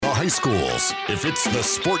high schools. If it's the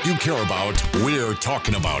sport you care about, we're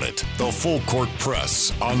talking about it. The Full Court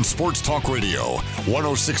Press on Sports Talk Radio,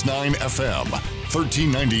 106.9 FM,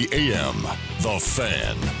 1390 AM. The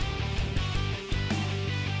Fan.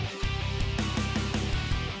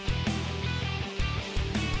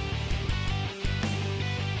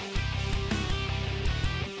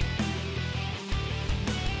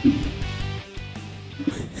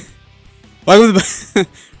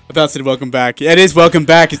 Welcome back. Yeah, it is welcome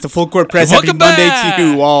back. It's the Full Court Press. Happy Monday to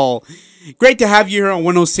you all. Great to have you here on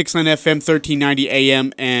 106.9 FM, 1390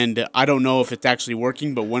 AM, and I don't know if it's actually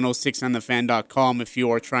working, but 106onthefan.com if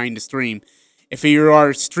you are trying to stream. If you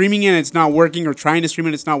are streaming and it's not working, or trying to stream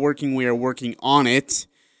and it's not working, we are working on it.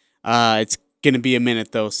 It's going to be a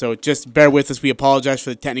minute, though, so just bear with us. We apologize for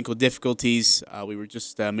the technical difficulties. We were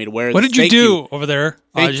just made aware of this. What did you do over there,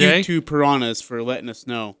 Thank Ajay? you to Piranhas for letting us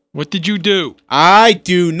know. What did you do? I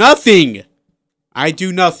do nothing. As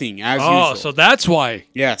usual. Oh, so that's why.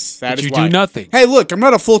 Yes, that is you why. do nothing. Hey, look, I'm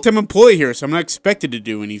not a full-time employee here, so I'm not expected to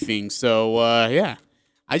do anything. So, yeah.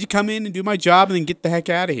 I just come in and do my job and then get the heck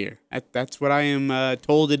out of here. That's what I am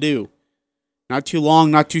told to do. Not too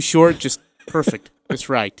long, not too short, just perfect. That's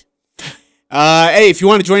right. Hey, if you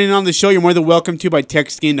want to join in on the show, you're more than welcome to by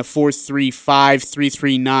texting to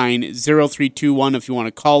 435-339-0321 if you want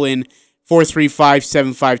to call in.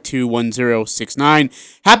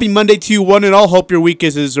 435-752-1069. Happy Monday to you, one and all. Hope your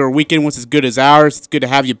weekend was as good as ours. It's good to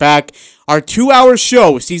have you back. Our 2-hour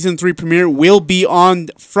show, Season 3 premiere, will be on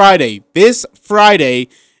Friday. This Friday,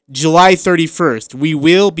 July 31st. We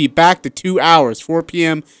will be back to 2 hours, 4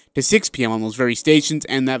 p.m. to 6 p.m. on those very stations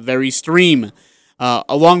and that very stream.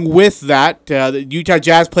 Along with that, the Utah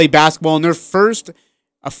Jazz play basketball in their first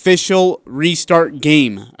official restart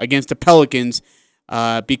game against the Pelicans.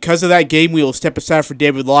 Because of that game, we will step aside for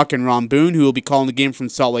David Locke and Ron Boone, who will be calling the game from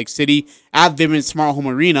Salt Lake City at Vivint Smart Home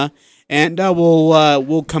Arena, and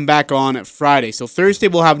we'll come back on Friday. So Thursday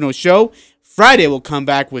we'll have no show. Friday we'll come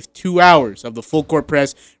back with 2 hours of the Full Court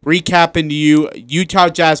Press, recapping to you Utah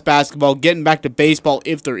Jazz basketball, getting back to baseball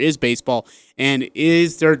if there is baseball, and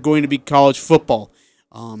is there going to be college football.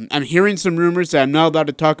 I'm hearing some rumors that I'm not allowed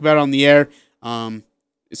to talk about on the air. Some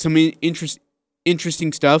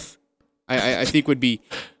interesting stuff. I think would be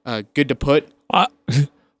good to put.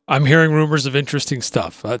 I'm hearing rumors of interesting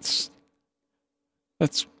stuff. That's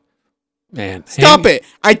man. Stop it!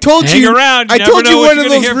 I told hang you. Around. You I never told know you what one you're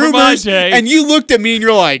of gonna those hear from rumors, Ajay. and you looked at me and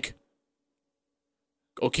you're like,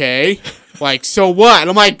 "Okay, like so what?" And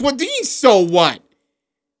I'm like, "What do you mean so what?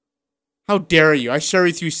 How dare you? I share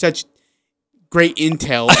with you such great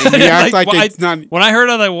intel, and you act like it's not." When I heard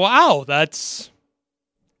it, I'm like, wow, let's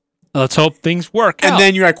hope things work out. And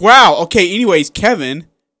then you're like, wow, okay, anyways, Kevin,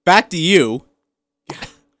 back to you.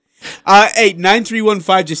 Hey,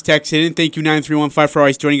 9315 just texted in. Thank you, 9315, for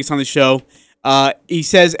always joining us on the show. He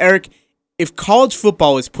says, Eric, if college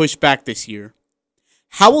football is pushed back this year,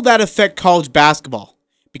 how will that affect college basketball?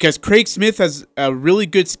 Because Craig Smith has a really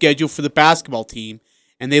good schedule for the basketball team,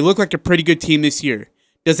 and they look like a pretty good team this year.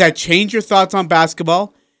 Does that change your thoughts on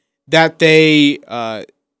basketball? That they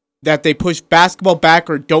push basketball back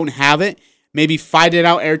or don't have it, maybe fight it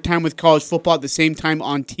out airtime with college football at the same time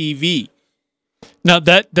on TV. Now,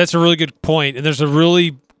 that's a really good point, and there's a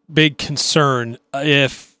really big concern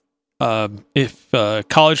if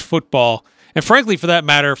college football, and frankly, for that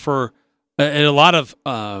matter, for a lot of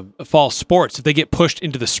fall sports, if they get pushed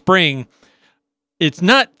into the spring, it's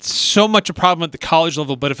not so much a problem at the college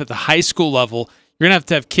level, but if at the high school level, you're going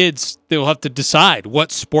to have kids that will have to decide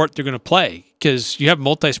what sport they're going to play, because you have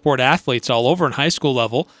multi-sport athletes all over in high school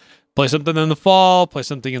level. Play something in the fall, play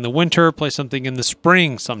something in the winter, play something in the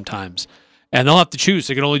spring sometimes. And they'll have to choose.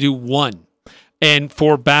 They can only do one. And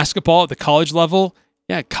for basketball at the college level,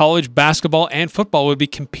 college basketball and football would be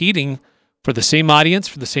competing for the same audience,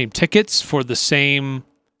 for the same tickets, for the same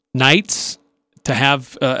nights to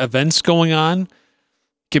have events going on. It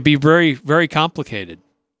could be very, very complicated.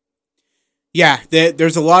 Yeah,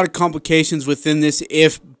 there's a lot of complications within this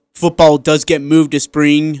if football does get moved to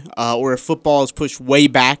spring or if football is pushed way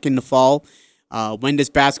back in the fall. When does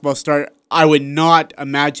basketball start? I would not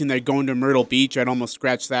imagine they're going to Myrtle Beach. I'd almost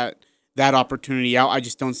scratch that opportunity out. I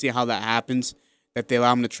just don't see how that happens, that they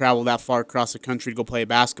allow them to travel that far across the country to go play a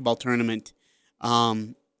basketball tournament.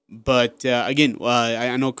 But again,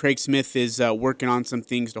 I know Craig Smith is working on some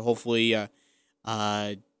things to hopefully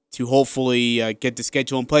get the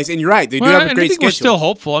schedule in place. And you're right, they do have a great schedule. We're still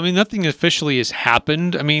hopeful. I mean, nothing officially has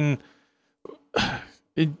happened. I mean,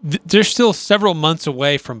 they're still several months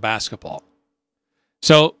away from basketball.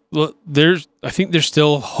 So I think there's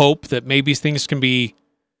still hope that maybe things can be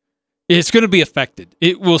It's going to be affected.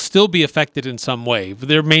 It will still be affected in some way.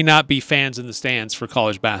 There may not be fans in the stands for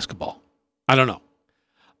college basketball. I don't know.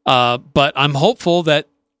 But I'm hopeful that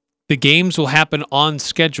the games will happen on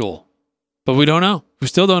schedule. But we don't know. We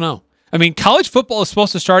still don't know. I mean, college football is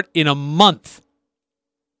supposed to start in a month.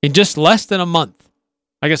 In just less than a month.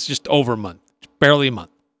 I guess just over a month. Barely a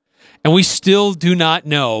month. And we still do not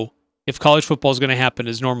know if college football is going to happen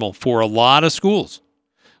as normal for a lot of schools.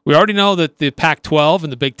 We already know that the Pac-12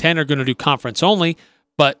 and the Big Ten are going to do conference only,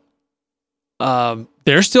 but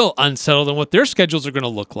they're still unsettled on what their schedules are going to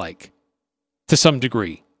look like to some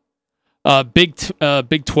degree. Big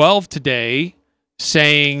 12 today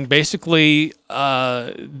saying basically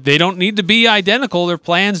they don't need to be identical. Their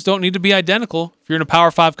plans don't need to be identical if you're in a Power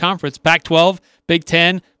 5 conference. Pac-12, Big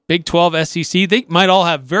 10, Big 12, SEC, they might all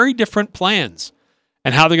have very different plans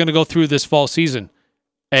and how they're going to go through this fall season.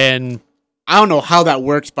 And I don't know how that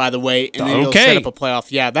works, by the way, and then you'll set up a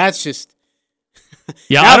playoff. Yeah, that's just...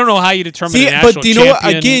 Yeah, now, I don't know how you determine a national but do you know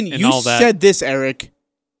what? Again, you all that. Said this, Eric.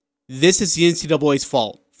 This is the NCAA's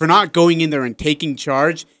fault for not going in there and taking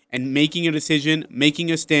charge and making a decision,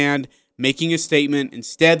 making a stand, making a statement.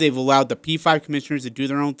 Instead, they've allowed the P5 commissioners to do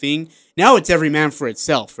their own thing. Now it's every man for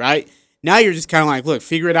itself, right? Now you're just kind of like, look,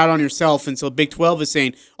 figure it out on yourself. And so Big 12 is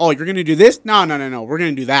saying, oh, you're going to do this? No. We're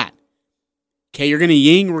going to do that. Okay, you're going to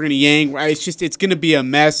ying, we're going to yang. It's going to be a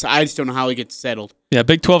mess. I just don't know how it gets settled. Yeah,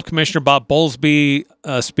 Big 12 Commissioner Bob Bowlesby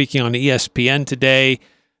speaking on ESPN today.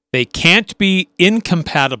 They can't be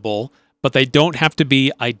incompatible, but they don't have to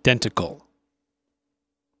be identical.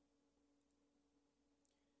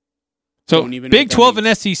 So Big 12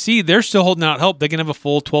 and SEC, they're still holding out hope they can have a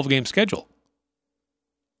full 12-game schedule.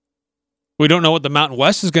 We don't know what the Mountain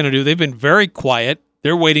West is going to do. They've been very quiet.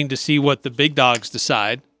 They're waiting to see what the big dogs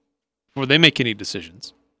decide before they make any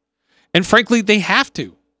decisions. And frankly, they have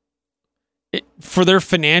to. For their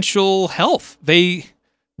financial health. They've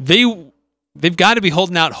got to be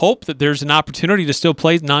holding out hope that there's an opportunity to still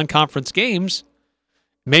play non-conference games.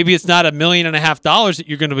 Maybe it's not $1.5 million that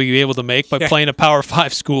you're going to be able to make by playing a Power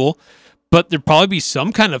 5 school, but there'd probably be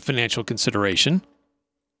some kind of financial consideration.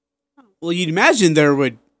 Well, you'd imagine there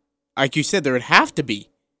would, like you said, there would have to be.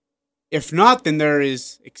 If not, then there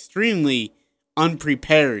is extremely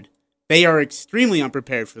unprepared. They are extremely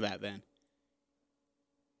unprepared for that then.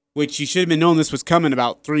 Which you should have been knowing this was coming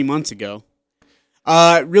about 3 months ago.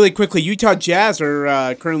 Really quickly, Utah Jazz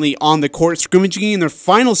are currently on the court scrimmaging in their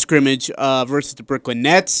final scrimmage versus the Brooklyn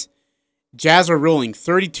Nets. Jazz are rolling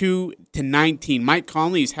 32-19. Mike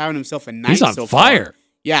Conley is having himself a night so far. He's on fire.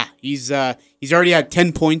 Yeah, he's already had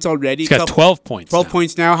 10 points already. He's got 12 points. 12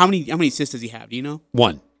 points now. How many assists does he have? Do you know?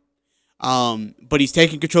 1. But he's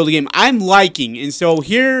taking control of the game. I'm liking, and so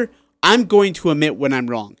here I'm going to admit when I'm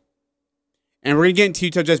wrong. And we're going to get into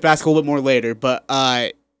Utah Jazz basketball a little bit more later, but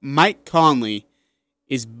Mike Conley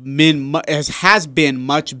has been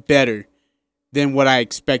much better than what I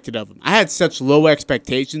expected of him. I had such low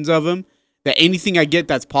expectations of him that anything I get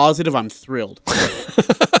that's positive, I'm thrilled.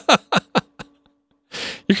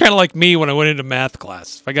 You're kind of like me when I went into math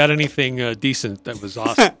class. If I got anything decent, that was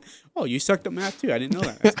awesome. Oh, you sucked at math too. I didn't know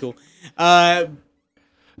that. That's cool.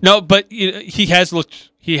 No, but he has looked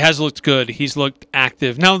good. He's looked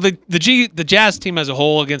active. Now the Jazz team as a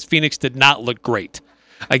whole against Phoenix did not look great.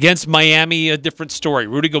 Against Miami, a different story.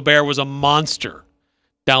 Rudy Gobert was a monster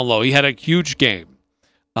down low. He had a huge game.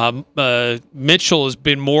 Mitchell has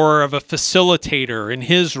been more of a facilitator in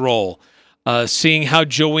his role, seeing how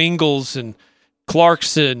Joe Ingles and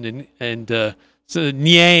Clarkson and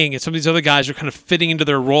Niang and some of these other guys are kind of fitting into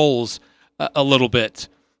their roles a little bit.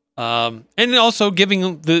 And also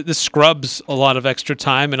giving the scrubs a lot of extra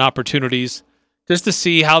time and opportunities just to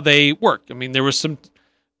see how they work. I mean, there was some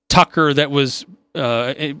Tucker that was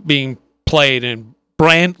being played and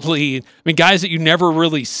Brantley. I mean, guys that you never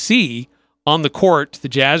really see on the court. The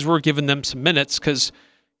Jazz were giving them some minutes because,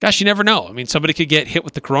 gosh, you never know. I mean, somebody could get hit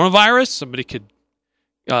with the coronavirus. Somebody could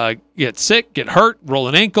get sick, get hurt, roll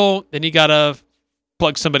an ankle. Then you got to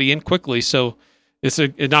plug somebody in quickly. So it's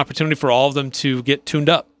an opportunity for all of them to get tuned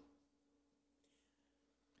up.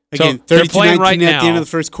 Again, so 32-19 right at the end of the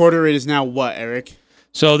first quarter. It is now what, Eric?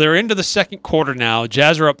 So they're into the second quarter now.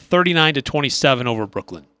 Jazz are up 39-27 over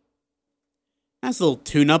Brooklyn. That's a little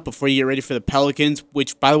tune-up before you get ready for the Pelicans,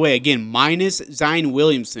 which, by the way, again, minus Zion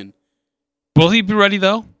Williamson. Will he be ready,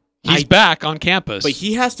 though? He's back on campus. But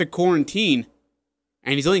he has to quarantine,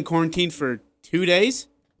 and he's only quarantined for 2 days.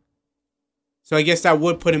 So I guess that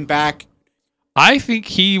would put him back. I think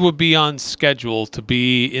he would be on schedule to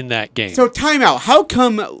be in that game. So timeout. How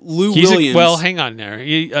come Williams? Well, hang on there.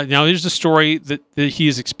 Now here's the story that he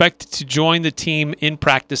is expected to join the team in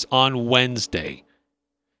practice on Wednesday.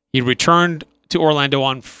 He returned to Orlando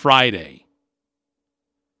on Friday.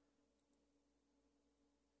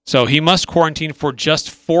 So he must quarantine for just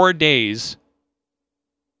 4 days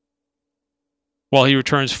while he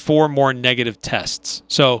returns 4 more negative tests.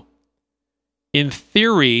 So, in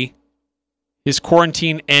theory, his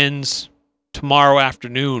quarantine ends tomorrow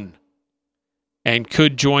afternoon and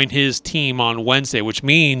could join his team on Wednesday, which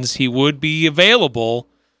means he would be available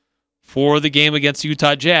for the game against the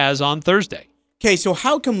Utah Jazz on Thursday. Okay, so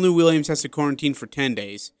how come Lou Williams has to quarantine for 10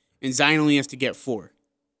 days and Zion only has to get 4?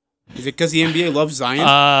 Is it because the NBA loves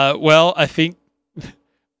Zion? Well, I think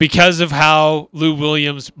because of how Lou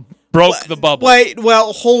Williams broke the bubble. Wait,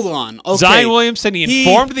 well, hold on. Okay. Zion Williamson, he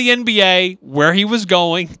informed the NBA where he was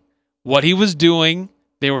going, what he was doing.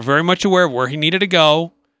 They were very much aware of where he needed to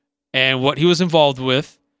go and what he was involved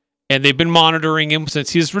with. And they've been monitoring him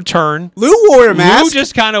since his return. Lou wore a mask. Lou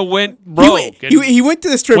just kind of went rogue. He went to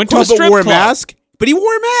the strip club but wore a mask. But he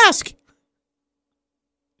wore a mask.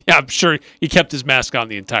 Yeah, I'm sure he kept his mask on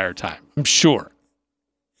the entire time. I'm sure.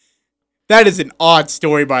 That is an odd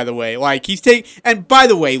story, by the way. Like, and by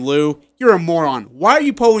the way, Lou, you're a moron. Why are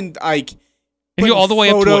you putting, like, and you all the way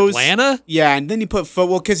up to Atlanta? Yeah, and then you put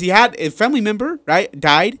well, because he had a family member, right,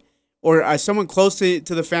 died, or someone close to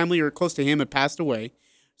the family or close to him had passed away.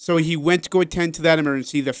 So he went to go attend to that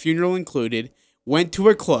emergency, the funeral included, went to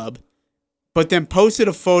a club, but then posted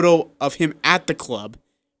a photo of him at the club,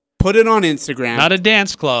 put it on Instagram. Not a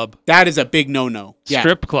dance club. That is a big no-no.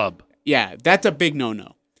 Strip club. Yeah, that's a big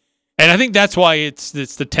no-no. And I think that's why it's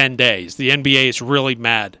the 10 days. The NBA is really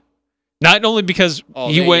mad. Not only because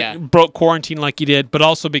broke quarantine like he did, but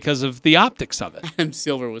also because of the optics of it. Adam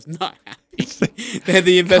Silver was not happy.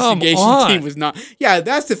 The investigation team was not. Yeah,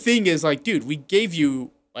 that's the thing is, like, dude, we gave you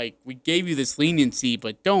this leniency,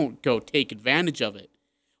 but don't go take advantage of it.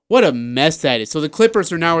 What a mess that is. So the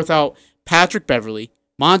Clippers are now without Patrick Beverley,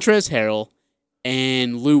 Montrezl Harrell,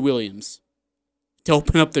 and Lou Williams to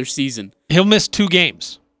open up their season. He'll miss 2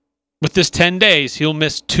 games. With this 10 days, he'll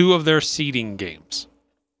miss 2 of their seeding games.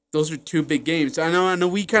 Those are 2 big games. I know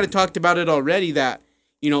we kind of talked about it already that,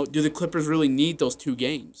 do the Clippers really need those 2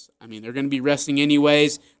 games? I mean, they're going to be resting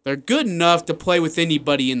anyways. They're good enough to play with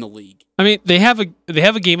anybody in the league. I mean, they have a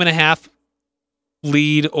game and a half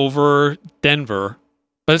lead over Denver,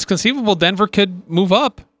 but it's conceivable Denver could move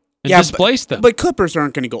up and displace them. But Clippers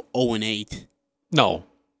aren't going to go 0-8. No.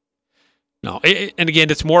 And again,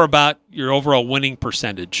 it's more about your overall winning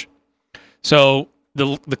percentage. So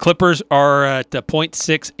the Clippers are at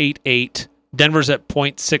 .688. Denver's at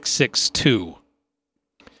 .662.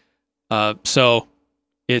 So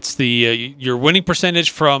it's the your winning percentage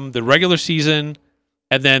from the regular season,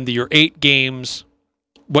 and then your 8 games,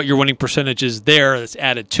 what your winning percentage is there that's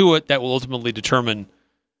added to it. That will ultimately determine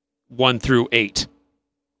 1 through 8.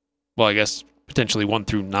 Well, I guess potentially 1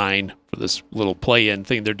 through 9 for this little play-in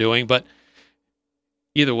thing they're doing, but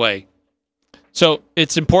either way. So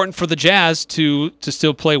it's important for the Jazz to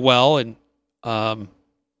still play well and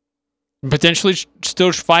potentially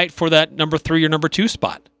still fight for that number 3 or number 2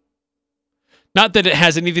 spot. Not that it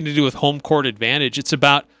has anything to do with home court advantage. It's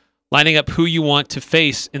about lining up who you want to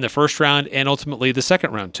face in the first round and ultimately the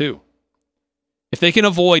second round too. If they can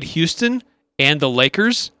avoid Houston and the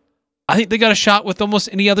Lakers, I think they got a shot with almost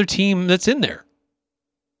any other team that's in there.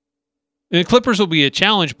 And the Clippers will be a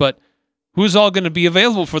challenge, but who's all going to be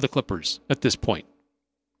available for the Clippers at this point?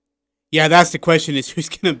 Yeah, that's the question: is who's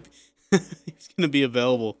going to be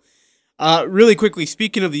available? Really quickly,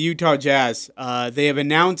 speaking of the Utah Jazz, they have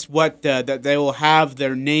announced that they will have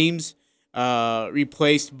their names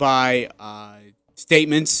replaced by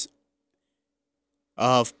statements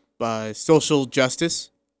of social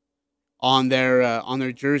justice on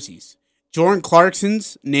their jerseys. Jordan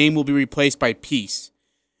Clarkson's name will be replaced by peace.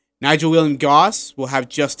 Nigel Williams-Goss will have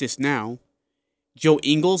Justice Now. Joe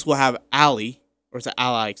Ingles will have Ally, or is it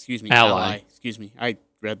Ally? Excuse me. Ally. Excuse me. I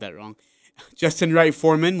read that wrong. Justin Wright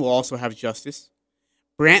Foreman will also have Justice.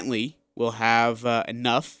 Brantley will have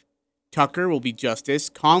Enough. Tucker will be Justice.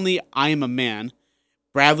 Conley, I Am a Man.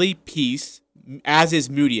 Bradley, Peace, as is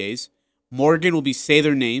Moutier's. Morgan will be Say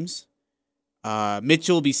Their Names.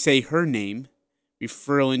 Mitchell will be Say Her Name,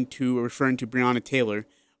 referring to Breonna Taylor.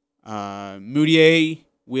 Moutier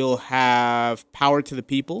will have Power to the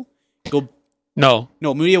People. No,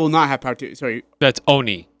 Moutier will not have Power to... Sorry. That's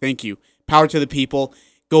Oni. Thank you. Power to the People.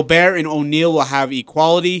 Gobert and O'Neal will have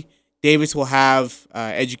Equality. Davis will have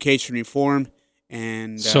Education Reform.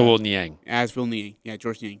 And so will Niang. As will Niang. Yeah,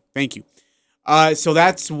 George Niang. Thank you. So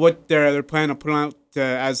that's what they're planning on putting out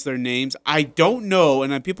as their names. I don't know,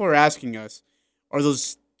 and people are asking us, are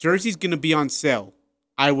those jerseys going to be on sale?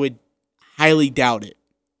 I would highly doubt it.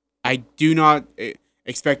 I do not...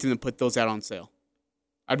 expect them to put those out on sale.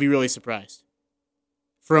 I'd be really surprised.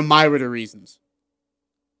 For a myriad of reasons.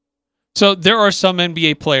 So there are some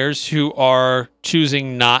NBA players who are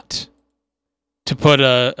choosing not to put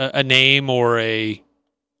a name or a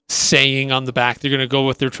saying on the back. They're going to go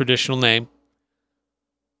with their traditional name.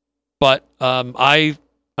 But I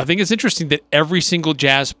think it's interesting that every single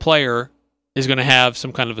Jazz player is going to have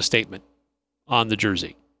some kind of a statement on the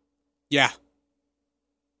jersey. Yeah.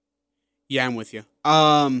 Yeah, I'm with you.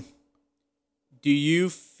 Do you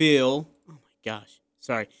feel... Oh, my gosh.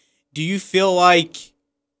 Sorry. Do you feel like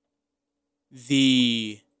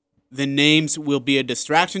the names will be a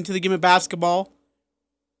distraction to the game of basketball?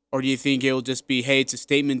 Or do you think it will just be, hey, it's a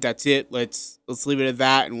statement, that's it, let's leave it at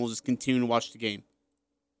that, and we'll just continue to watch the game?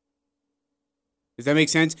 Does that make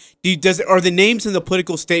sense? Are the names in the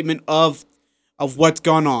political statement of what's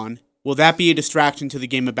gone on, will that be a distraction to the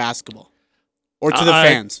game of basketball? Or to the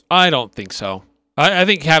fans? I don't think so. I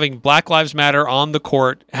think having Black Lives Matter on the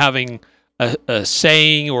court, having a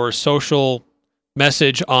saying or a social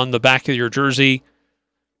message on the back of your jersey,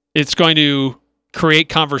 it's going to create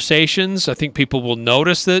conversations. I think people will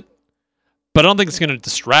notice it, but I don't think it's going to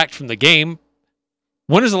distract from the game.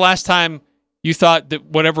 When is the last time you thought that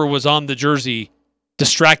whatever was on the jersey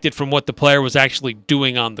distracted from what the player was actually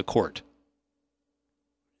doing on the court?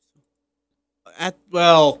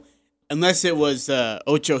 Well, unless it was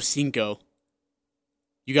Ocho Cinco.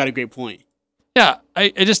 You got a great point. Yeah, I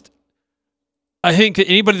think that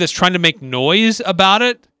anybody that's trying to make noise about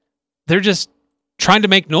it, they're just trying to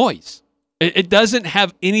make noise. It doesn't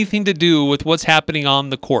have anything to do with what's happening on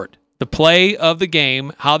the court. The play of the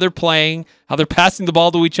game, how they're playing, how they're passing the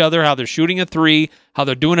ball to each other, how they're shooting a three, how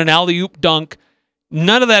they're doing an alley-oop dunk,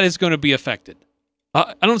 none of that is going to be affected.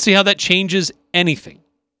 I don't see how that changes anything.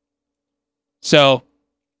 So,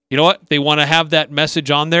 you know what? They want to have that message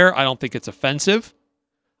on there. I don't think it's offensive.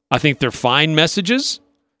 I think they're fine messages,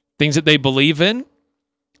 things that they believe in.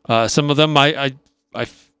 Some of them, I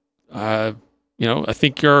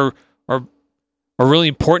think are really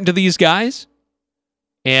important to these guys,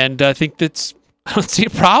 and I think I don't see a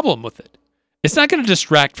problem with it. It's not going to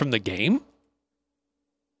distract from the game.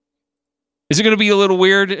 Is it going to be a little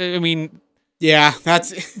weird? I mean, yeah,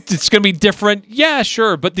 it's going to be different. Yeah,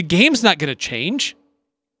 sure, but the game's not going to change.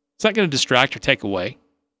 It's not going to distract or take away.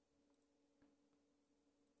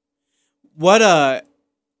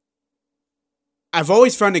 I've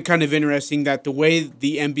always found it kind of interesting that the way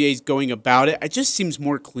the NBA is going about it just seems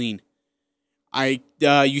more clean.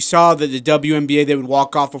 You saw that the WNBA, they would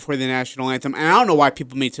walk off before the national anthem, and I don't know why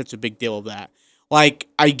people made such a big deal of that. Like,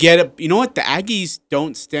 I get it. You know what? The Aggies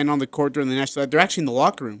don't stand on the court during the national anthem. They're actually in the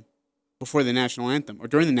locker room before the national anthem, or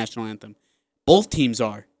during the national anthem. Both teams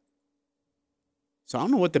are. So I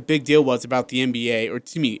don't know what the big deal was about the NBA, or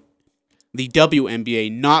to me, the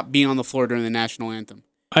WNBA not being on the floor during the national anthem.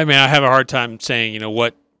 I mean, I have a hard time saying,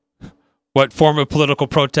 what form of political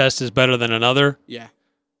protest is better than another. Yeah.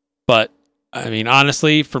 But, I mean,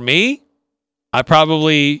 honestly, for me, I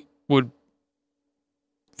probably would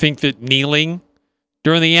think that kneeling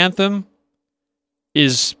during the anthem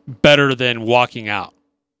is better than walking out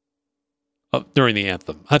during the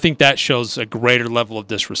anthem. I think that shows a greater level of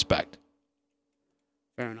disrespect.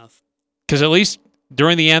 Fair enough. Because at least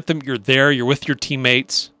during the anthem, you're there, you're with your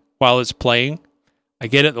teammates while it's playing. I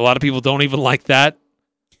get it. A lot of people don't even like that.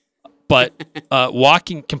 But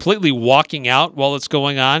completely walking out while it's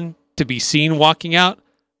going on, to be seen walking out,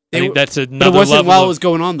 I think that's another level. But it wasn't while it was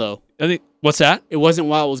going on, though. I think, what's that? It wasn't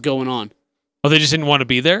while it was going on. Oh, they just didn't want to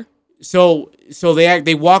be there? So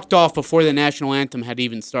they walked off before the national anthem had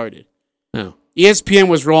even started. Oh. ESPN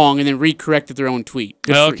was wrong and then recorrected their own tweet.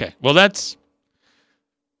 Okay. Well, that's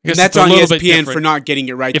on ESPN for not getting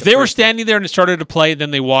it right. If they were standing there and it started to play,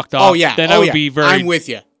 then they walked off. Then I would be very. I'm with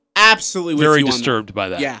you. Absolutely with you. Very disturbed by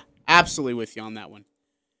that. Yeah, absolutely with you on that one.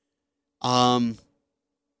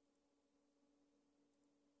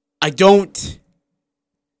 I don't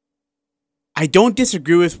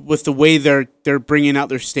disagree with the way they're bringing out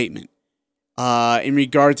their statement. In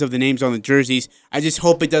regards of the names on the jerseys, I just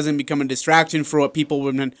hope it doesn't become a distraction for what people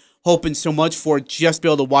have been hoping so much for, just be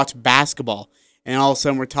able to watch basketball. And all of a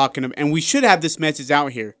sudden we're talking about, and we should have this message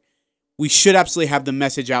out here. We should absolutely have the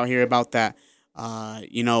message out here about that,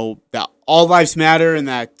 that all lives matter, and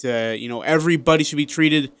that, everybody should be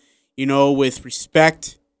treated, with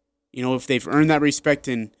respect, if they've earned that respect,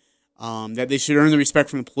 and that they should earn the respect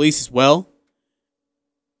from the police as well.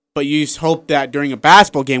 But you just hope that during a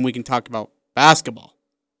basketball game we can talk about basketball.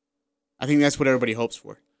 I think that's what everybody hopes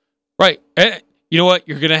for. Right. You know what?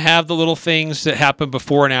 You're going to have the little things that happen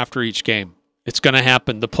before and after each game. It's going to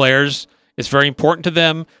happen. The players, it's very important to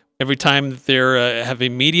them. Every time they're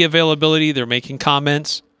having media availability, they're making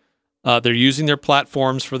comments. They're using their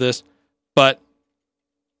platforms for this. But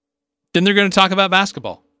then they're going to talk about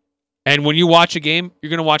basketball. And when you watch a game,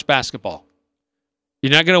 you're going to watch basketball.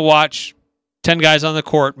 You're not going to watch 10 guys on the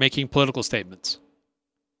court making political statements.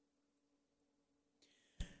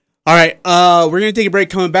 All right, we're going to take a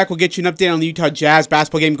break. Coming back, we'll get you an update on the Utah Jazz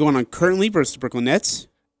basketball game going on currently versus the Brooklyn Nets.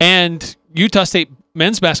 And Utah State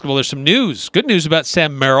men's basketball, there's some news. Good news about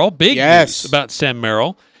Sam Merrill. Big news about Sam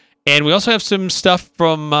Merrill. And we also have some stuff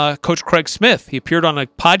from Coach Craig Smith. He appeared on a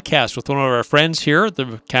podcast with one of our friends here at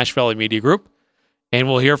the Cache Valley Media Group. And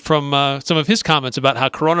we'll hear from some of his comments about how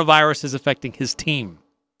coronavirus is affecting his team.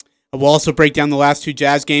 We'll also break down the last two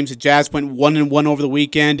Jazz games. The Jazz went 1-1 over the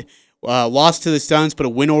weekend. Lost to the Suns, but a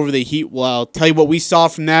win over the Heat. Well, I'll tell you what we saw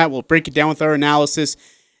from that. We'll break it down with our analysis.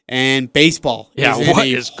 And baseball what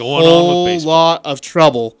is going on with baseball? A lot of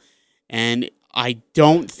trouble. And I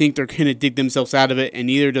don't think they're going to dig themselves out of it, and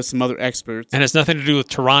neither does some other experts. And it's nothing to do with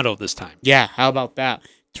Toronto this time. Yeah, how about that?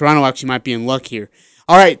 Toronto actually might be in luck here.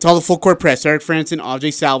 All right, it's all the Full Court Press. Eric Frandsen, Ajay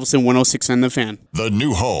Salvesen, 106 on The Fan. The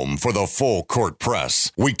new home for the Full Court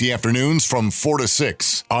Press. Weekday afternoons from 4 to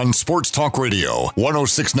 6 on Sports Talk Radio,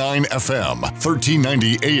 106.9 FM,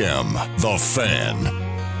 1390 AM. The Fan.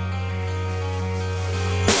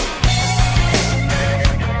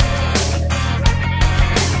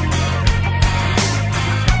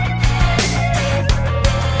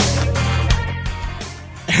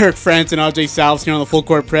 Eric Frandsen, Ajay Salvesen here on the Full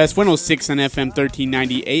Court Press, 106 on FM,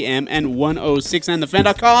 1390 AM, and 106 on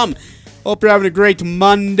thefan.com. Hope you're having a great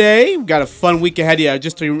Monday. We've got a fun week ahead of you.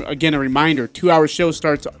 Just again, a reminder, 2-hour show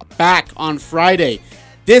starts back on Friday.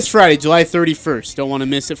 This Friday, July 31st. Don't want to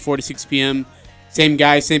miss it, 4 to 6 p.m. Same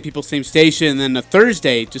guys, same people, same station. And then a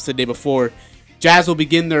Thursday, just the day before, Jazz will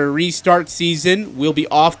begin their restart season. We'll be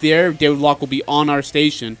off the air. David Locke will be on our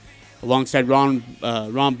station alongside Ron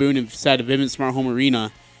Boone inside of Vivint Smart Home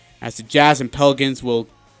Arena, as the Jazz and Pelicans will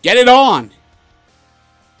get it on.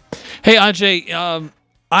 Hey, Ajay,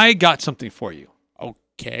 I got something for you.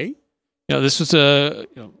 Okay. This was a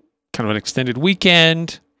kind of an extended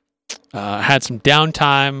weekend. Had some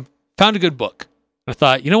downtime. Found a good book. I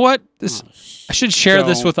thought, you know what? I should share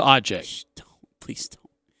this with Ajay. Please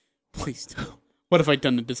don't. What have I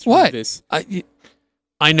done to this? What? This?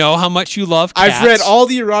 I know how much you love cats. I've read all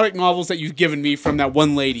the erotic novels that you've given me from that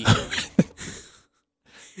one lady.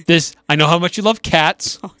 I know how much you love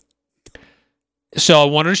cats. So I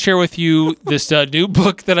wanted to share with you this new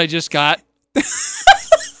book that I just got.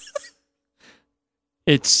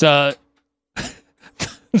 It's The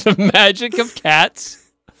Magic of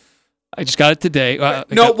Cats. I just got it today.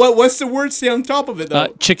 What's the word say on top of it, though?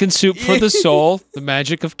 Chicken Soup for the Soul, The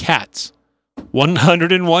Magic of Cats.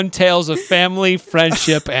 101 Tales of Family,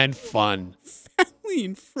 Friendship, and Fun. Family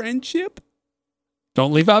and friendship?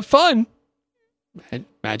 Don't leave out fun.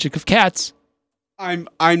 Magic of Cats. I'm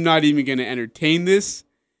not even going to entertain this.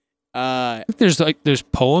 There's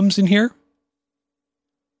poems in here.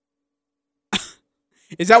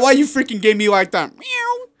 Is that why you freaking gave me like that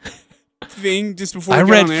meow thing just before I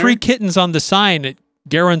read Free Kittens on the sign at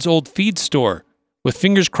Garen's old feed store. With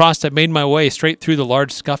fingers crossed, I made my way straight through the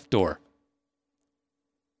large scuff door.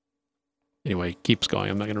 Anyway, keeps going.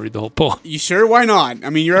 I'm not going to read the whole poem. You sure? Why not? I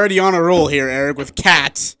mean, you're already on a roll here, Eric, with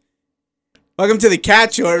cats. Welcome to the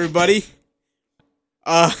Cat Show, everybody.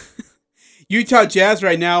 Utah Jazz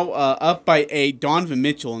right now up by Donovan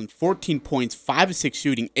Mitchell and 14 points, 5 of 6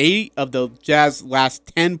 shooting. 8 of the Jazz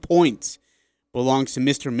last 10 points belongs to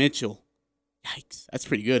Mr. Mitchell. Yikes, that's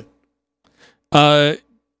pretty good.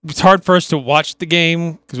 It's hard for us to watch the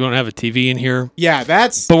game because we don't have a TV in here. Yeah,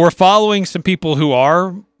 but we're following some people who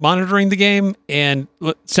are monitoring the game, and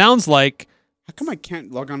it sounds like how come I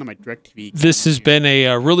can't log on to my DirecTV? This has been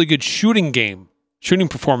a really good shooting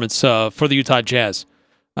performance for the Utah Jazz.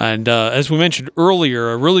 And as we mentioned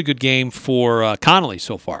earlier, a really good game for Connolly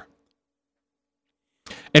so far.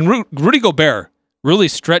 And Rudy Gobert really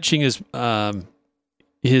stretching his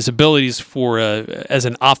abilities as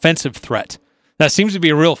an offensive threat. That seems to be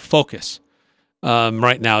a real focus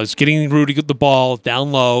right now, is getting Rudy the ball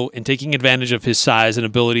down low and taking advantage of his size and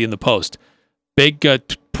ability in the post. Big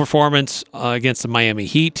performance against the Miami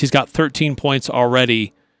Heat. He's got 13 points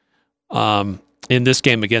already in this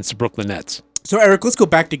game against the Brooklyn Nets. So, Eric, let's go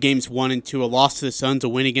back to games 1 and 2. A loss to the Suns, a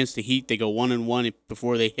win against the Heat. They go 1-1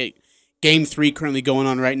 before they hit game 3, currently going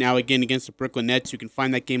on right now, again against the Brooklyn Nets. You can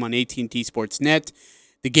find that game on AT&T Sportsnet.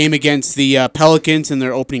 The game against the Pelicans in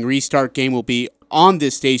their opening restart game will be on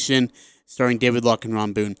this station, starring David Locke and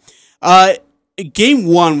Ron Boone. Game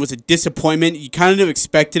 1 was a disappointment. You kind of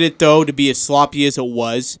expected it, though, to be as sloppy as it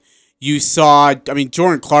was. You saw,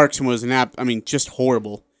 Jordan Clarkson was just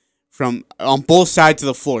horrible on both sides of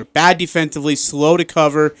the floor. Bad defensively, slow to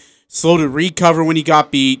cover, slow to recover when he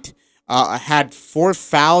got beat. Had 4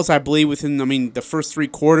 fouls, I believe, within the first 3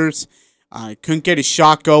 quarters. Couldn't get his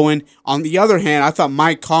shot going. On the other hand, I thought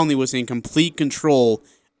Mike Conley was in complete control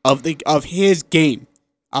of his game.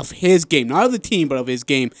 Of his game. Not of the team, but of his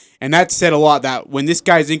game. And that said a lot, that when this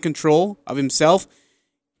guy's in control of himself,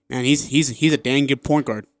 man, he's a dang good point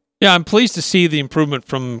guard. Yeah, I'm pleased to see the improvement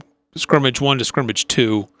from scrimmage 1 to scrimmage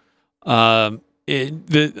 2. I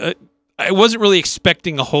wasn't really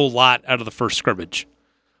expecting a whole lot out of the first scrimmage.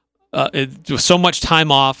 It was so much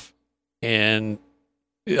time off, and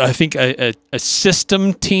I think a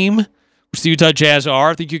system team, which the Utah Jazz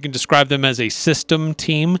are, I think you can describe them as a system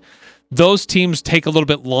team. Those teams take a little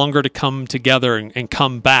bit longer to come together and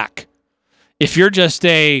come back. If you're just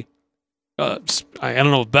I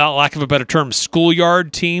don't know, about lack of a better term,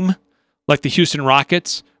 schoolyard team, like the Houston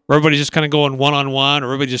Rockets, where everybody's just kind of going one-on-one, or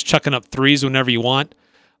everybody just chucking up threes whenever you want,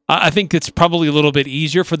 I think it's probably a little bit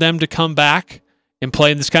easier for them to come back and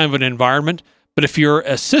play in this kind of an environment. But if you're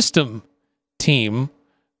a system team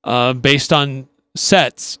based on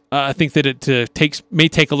sets, I think that it may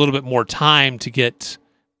take a little bit more time to get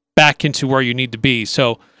back into where you need to be.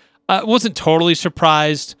 So I wasn't totally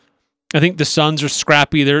surprised. I think the Suns are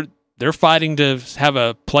scrappy. They're fighting to have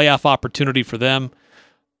a playoff opportunity for them.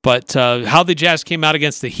 But how the Jazz came out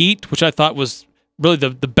against the Heat, which I thought was really the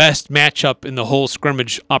best matchup in the whole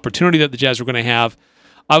scrimmage opportunity that the Jazz were going to have,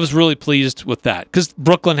 I was really pleased with that. Because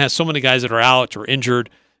Brooklyn has so many guys that are out or injured.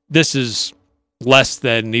 This is less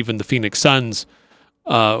than even the Phoenix Suns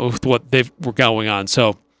with what they were going on.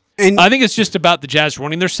 So I think it's just about the Jazz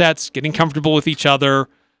running their sets, getting comfortable with each other,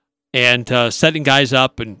 and setting guys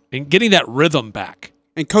up and getting that rhythm back.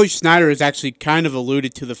 And Coach Snyder has actually kind of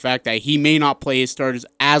alluded to the fact that he may not play his starters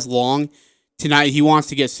as long tonight. He wants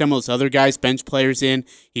to get some of those other guys, bench players, in.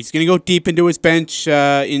 He's going to go deep into his bench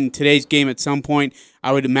in today's game at some point.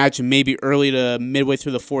 I would imagine maybe early to midway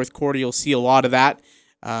through the fourth quarter, you'll see a lot of that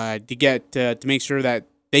to make sure that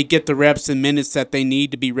they get the reps and minutes that they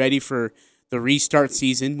need to be ready for the restart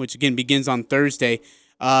season, which again begins on Thursday.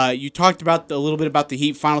 You talked a little bit about the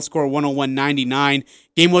Heat. Final score 101-99.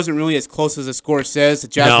 Game wasn't really as close as the score says. The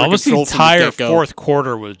Jazz were almost the controlled from the entire get-go. fourth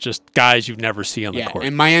quarter was just guys you've never seen on the court.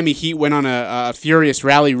 And Miami Heat went on a furious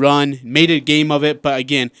rally run, made a game of it. But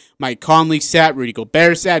again, Mike Conley sat, Rudy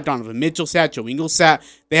Gobert sat, Donovan Mitchell sat, Joe Ingles sat.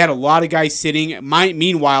 They had a lot of guys sitting.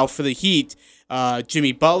 Meanwhile, for the Heat,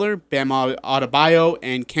 Jimmy Butler, Bam Adebayo,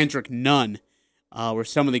 and Kendrick Nunn were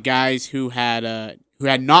some of the guys who had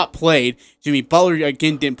not played. Jimmy Butler,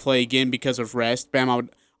 again, didn't play again because of rest. Bam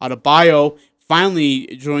Adebayo finally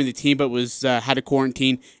joined the team but had a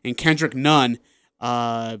quarantine. And Kendrick Nunn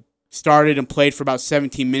started and played for about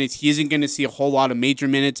 17 minutes. He isn't going to see a whole lot of major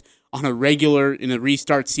minutes on a regular in a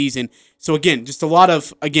restart season. So, again, just a lot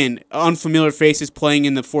of, unfamiliar faces playing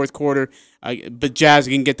in the fourth quarter. But Jazz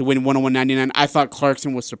can get the win 101-99. I thought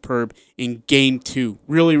Clarkson was superb in Game 2.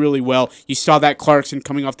 Really, really well. You saw that Clarkson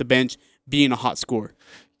coming off the bench being a hot scorer.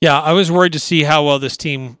 Yeah, I was worried to see how well this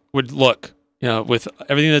team would look, with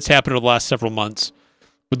everything that's happened over the last several months.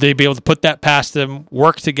 Would they be able to put that past them,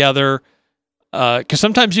 work together? Because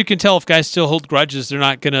sometimes you can tell if guys still hold grudges,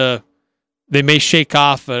 they may shake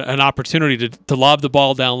off an opportunity to lob the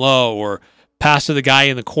ball down low or pass to the guy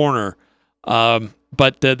in the corner.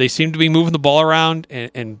 But they seem to be moving the ball around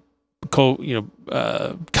and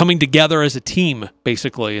coming together as a team,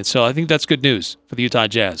 basically. And so I think that's good news for the Utah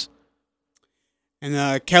Jazz.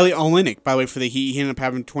 And Kelly Olynyk, by the way, for the Heat, he ended up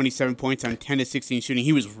having 27 points on 10 to 16 shooting.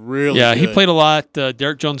 He was really good. Yeah, he played a lot.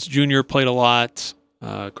 Derek Jones Jr. played a lot.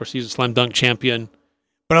 Of course, he's a slam dunk champion.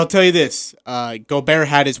 But I'll tell you this, Gobert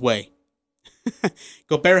had his way.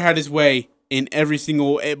 Gobert had his way in every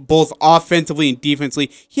single, both offensively and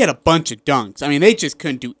defensively. He had a bunch of dunks. They just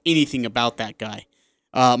couldn't do anything about that guy.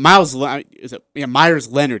 Myers Leonard.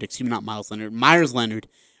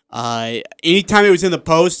 Anytime it was in the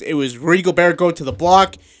post, it was Rudy Gobert go to the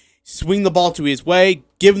block, swing the ball to his way,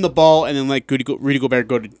 give him the ball, and then let Rudy Gobert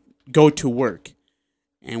go to work.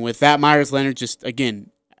 And with that, Myers Leonard just,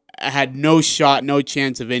 again, had no shot, no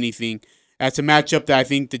chance of anything. That's a matchup that I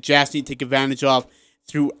think the Jazz need to take advantage of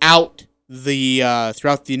throughout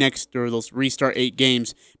the next, or those restart 8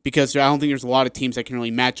 games, because I don't think there's a lot of teams that can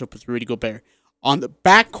really match up with Rudy Gobert. On the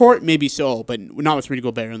backcourt, maybe so, but not with Rudy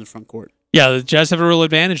Gobert on the front court. Yeah, the Jazz have a real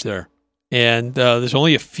advantage there. And there's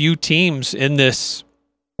only a few teams in this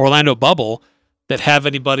Orlando bubble that have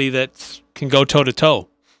anybody that can go toe-to-toe,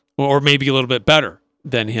 or maybe a little bit better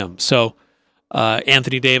than him. So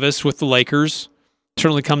Anthony Davis with the Lakers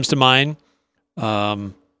certainly comes to mind.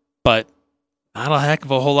 but not a heck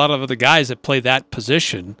of a whole lot of other guys that play that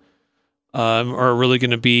position are really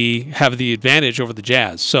going to have the advantage over the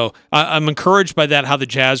Jazz. So I'm encouraged by that, how the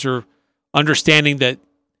Jazz are understanding that,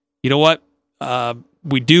 you know what,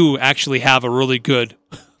 we do actually have a really good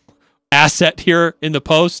asset here in the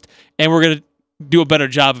post, and we're going to do a better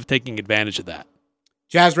job of taking advantage of that.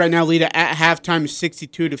 Jazz right now lead at halftime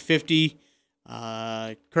 62-50.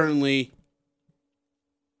 Currently,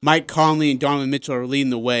 Mike Conley and Donovan Mitchell are leading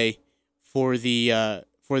the way for the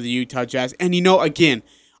Utah Jazz. And again,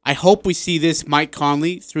 I hope we see this Mike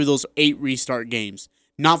Conley through those 8 restart games.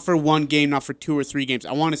 Not for one game, not for 2 or 3 games.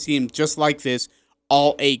 I want to see him just like this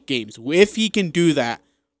all 8 games. If he can do that,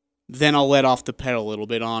 then I'll let off the pedal a little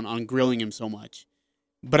bit on grilling him so much.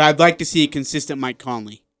 But I'd like to see a consistent Mike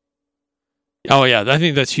Conley. Oh, yeah, I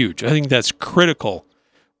think that's huge. I think that's critical,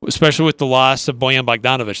 especially with the loss of Bojan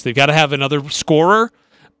Bogdanovic. They've got to have another scorer,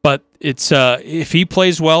 but it's if he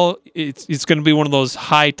plays well, it's going to be one of those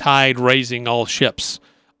high tide raising all ships.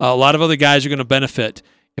 A lot of other guys are going to benefit.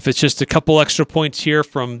 If it's just a couple extra points here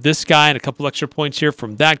from this guy and a couple extra points here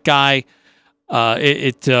from that guy,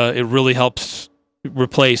 it really helps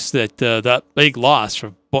replace that big loss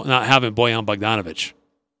from not having Bojan Bogdanovic.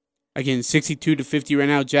 Again, 62-50 right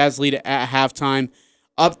now. Jazz lead at halftime,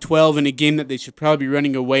 up 12 in a game that they should probably be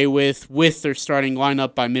running away with their starting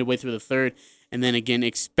lineup by midway through the third. And then again,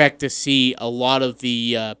 expect to see a lot of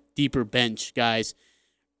the deeper bench guys.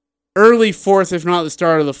 Early fourth, if not the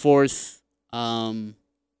start of the fourth, and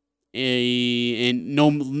no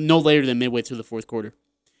later than midway through the fourth quarter.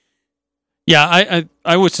 Yeah,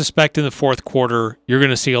 I would suspect in the fourth quarter you're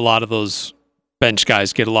going to see a lot of those bench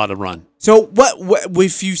guys get a lot of run. So what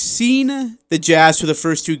if you've seen the Jazz for the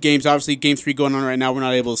first 2 games, obviously Game 3 going on right now, we're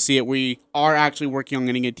not able to see it. We are actually working on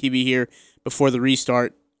getting a TV here before the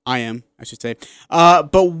restart. I should say.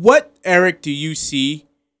 But what, Eric, do you see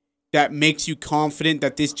that makes you confident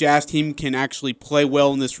that this Jazz team can actually play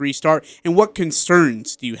well in this restart? And what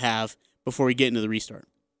concerns do you have before we get into the restart?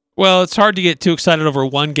 Well, it's hard to get too excited over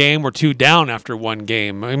one game or 2 down after one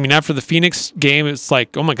game. I mean, after the Phoenix game, it's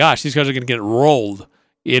like, oh my gosh, these guys are going to get rolled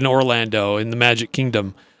in Orlando, in the Magic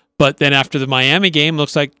Kingdom. But then after the Miami game, it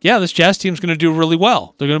looks like, yeah, this Jazz team's going to do really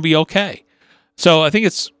well. They're going to be okay. So I think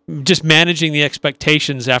it's just managing the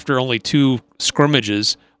expectations after only 2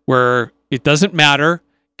 scrimmages where it doesn't matter.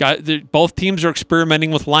 Both teams are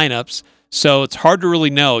experimenting with lineups. So it's hard to really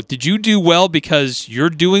know. Did you do well because you're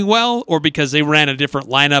doing well or because they ran a different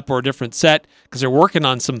lineup or a different set because they're working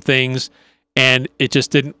on some things and it just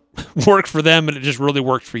didn't work for them and it just really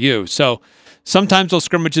worked for you? So sometimes those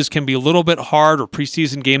scrimmages can be a little bit hard, or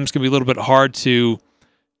preseason games can be a little bit hard to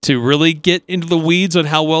really get into the weeds on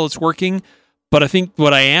how well it's working. But I think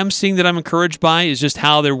what I am seeing that I'm encouraged by is just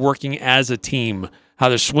how they're working as a team, how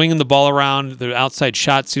they're swinging the ball around. Their outside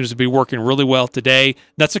shot seems to be working really well today.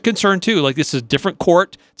 That's a concern too. Like, this is a different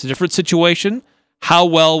court. It's a different situation. How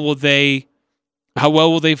well will they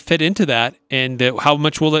fit into that? And how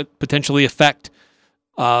much will it potentially affect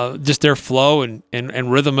just their flow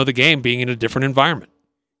and rhythm of the game being in a different environment?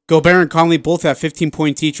 Gobert and Conley both have 15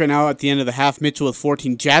 points each right now at the end of the half. Mitchell with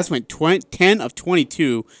 14. Jazz went 10 of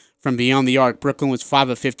 22 from beyond the arc. Brooklyn was 5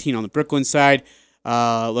 of 15 on the Brooklyn side.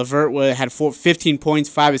 LeVert had 15 points,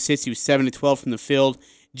 5 assists. He was 7 of 12 from the field.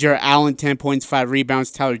 Jarrett Allen, 10 points, 5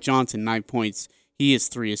 rebounds. Tyler Johnson, 9 points. He is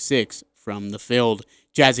 3 of 6 from the field.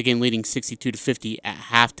 Jazz again leading 62-50 at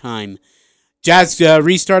halftime. Jazz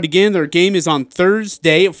restart again. Their game is on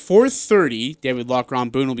Thursday at 4:30. David Locke,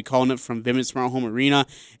 Ron Boone will be calling it from Vivint Smart Home Arena.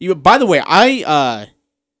 By the way, I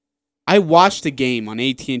watched the game on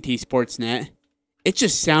AT&T Sportsnet. It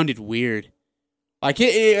just sounded weird. Like,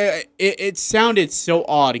 it sounded so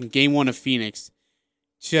odd in Game 1 of Phoenix,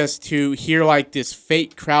 just to hear, like, this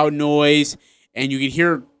fake crowd noise, and you could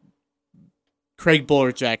hear Craig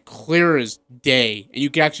Bullerjack clear as day, and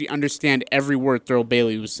you could actually understand every word Thurl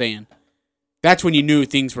Bailey was saying. That's when you knew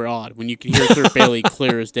things were odd, when you could hear Thurl Bailey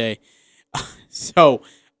clear as day. So,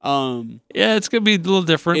 yeah, it's going to be a little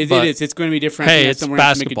different. It is. It's going to be different. Hey, it's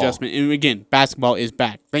basketball. And again, basketball is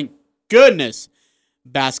back. Thank goodness.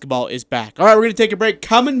 Basketball is back. All right, we're going to take a break.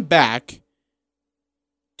 Coming back,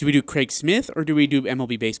 do we do Craig Smith or do we do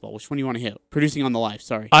MLB baseball? Which one do you want to hit? Producing on the live,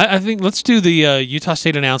 sorry. I think let's do the Utah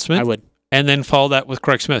State announcement. I would. And then follow that with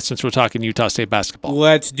Craig Smith, since we're talking Utah State basketball.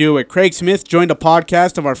 Let's do it. Craig Smith joined a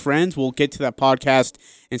podcast of our friends. We'll get to that podcast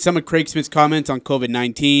and some of Craig Smith's comments on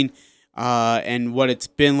COVID-19 and what it's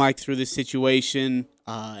been like through this situation.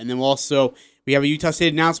 And then we have a Utah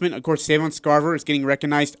State announcement. Of course, Savon Scarver is getting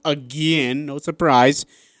recognized again. No surprise.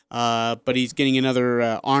 But he's getting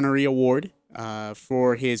another honorary award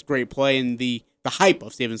for his great play in the the hype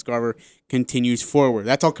of Steven Scarver continues forward.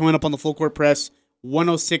 That's all coming up on the Full Court Press,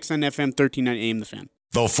 106 on FM, 1390 AM, The Fan.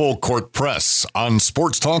 The Full Court Press on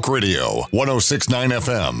Sports Talk Radio, 106.9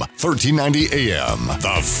 FM, 1390 AM,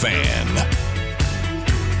 The Fan.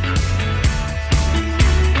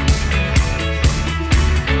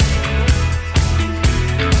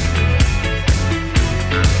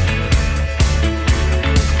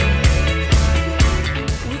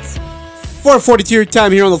 4:42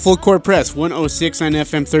 time here on the Full Court Press, 106 on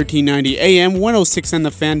FM, 1390 AM,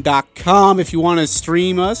 106onthefan.com. If you want to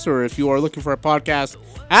stream us or if you are looking for a podcast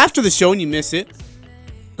after the show and you miss it,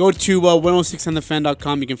 go to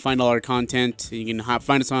 106onthefan.com. You can find all our content. You can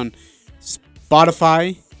find us on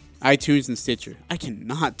Spotify, iTunes, and Stitcher. I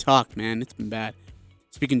cannot talk, man. It's been bad.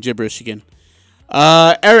 Speaking gibberish again.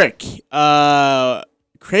 Eric,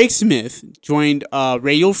 Craig Smith joined a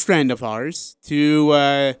radio friend of ours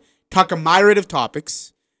to talk a myriad of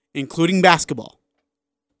topics, including basketball.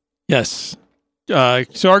 Yes.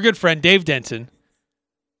 So our good friend Dave Denson,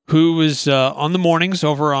 who is on the mornings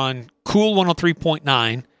over on Cool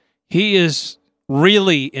 103.9, he is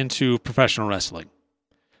really into professional wrestling.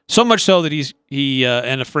 So much so that he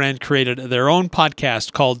and a friend created their own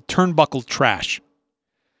podcast called Turnbuckle Trash.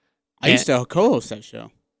 I used to co-host that show,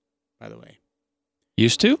 by the way.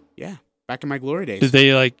 Used to? Yeah, back in my glory days. Did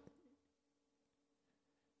they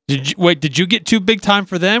Did you get too big time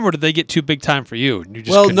for them, or did they get too big time for you? And you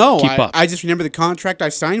just keep up? I just remember the contract I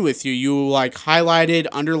signed with you. You highlighted,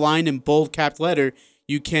 underlined, in bold capped letter,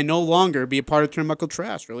 you can no longer be a part of Turnbuckle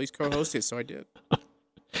Trash, or at least co-host it, so I did.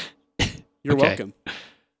 You're welcome.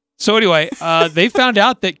 So anyway, they found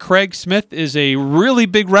out that Craig Smith is a really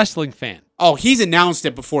big wrestling fan. Oh, he's announced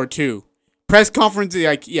it before, too. Press conference,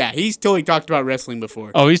 he's totally talked about wrestling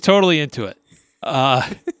before. Oh, he's totally into it.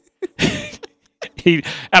 And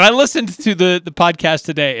I listened to the podcast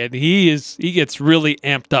today, and he gets really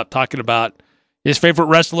amped up talking about his favorite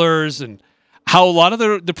wrestlers and how a lot of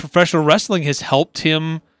the professional wrestling has helped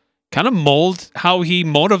him kind of mold how he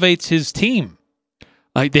motivates his team.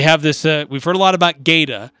 Like they have this, we've heard a lot about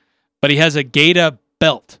Gaeta, but he has a Gaeta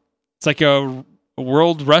belt. It's like a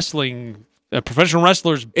world wrestling, a professional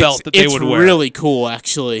wrestler's belt that they would wear. It's really cool,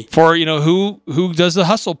 actually. For, who does the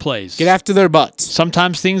hustle plays. Get after their butts.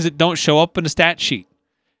 Sometimes things that don't show up in a stat sheet.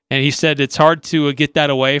 And he said it's hard to get that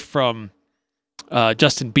away from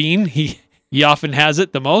Justin Bean. He often has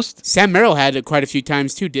it the most. Sam Merrill had it quite a few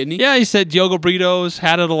times too, didn't he? Yeah, he said Diogo Brito's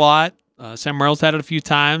had it a lot. Sam Merrill's had it a few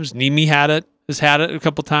times. Nimi has had it a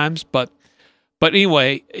couple times. But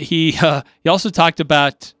anyway, he also talked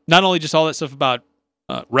about not only just all that stuff about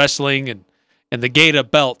wrestling and the Gaeta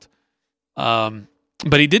belt,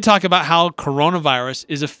 but he did talk about how coronavirus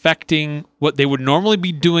is affecting what they would normally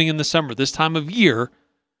be doing in the summer, this time of year,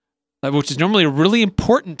 which is normally a really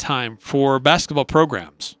important time for basketball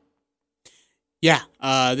programs. Yeah,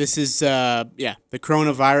 this is the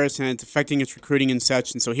coronavirus, and it's affecting its recruiting and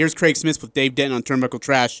such. And so here's Craig Smith with Dave Denton on Turnbuckle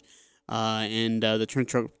Trash and the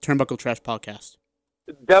Turnbuckle Trash podcast.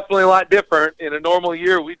 Definitely a lot different. In a normal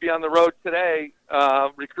year, we'd be on the road today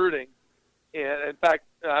recruiting. And in fact,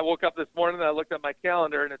 I woke up this morning and I looked at my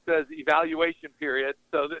calendar and it says evaluation period.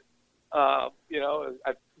 So that, I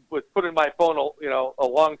was put in my phone, a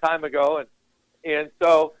long time ago. And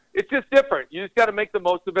so it's just different. You just got to make the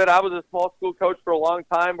most of it. I was a small school coach for a long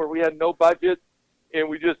time where we had no budget and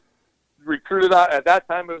we just recruited out. At that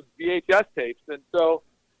time, it was VHS tapes. And so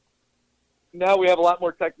now we have a lot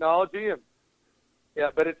more technology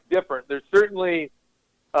but it's different. There's certainly,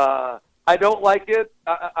 I don't like it.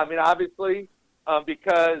 I mean, obviously,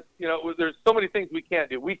 because, there's so many things we can't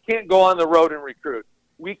do. We can't go on the road and recruit.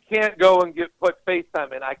 We can't go and put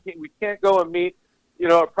FaceTime in. We can't go and meet,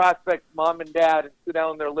 a prospect's mom and dad and sit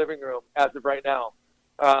down in their living room as of right now.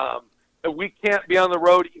 We can't be on the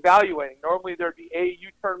road evaluating. Normally there'd be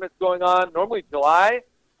AAU tournaments going on. Normally July,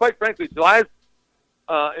 quite frankly, July is,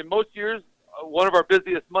 in most years, one of our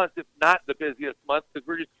busiest months, if not the busiest month, because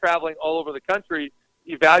we're just traveling all over the country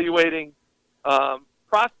evaluating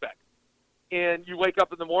prospects. And you wake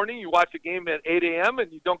up in the morning, you watch a game at 8 a.m.,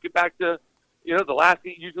 and you don't get back to, the last,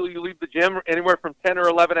 usually you leave the gym anywhere from 10 or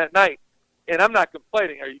 11 at night. And I'm not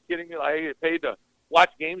complaining. Are you kidding me? I get paid to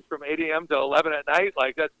watch games from 8 a.m. to 11 at night.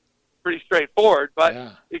 Like, that's pretty straightforward.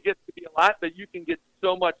 But It gets to be a lot that you can get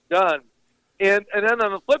so much done. And then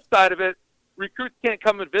on the flip side of it, recruits can't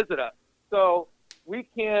come and visit us. So we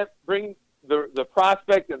can't bring the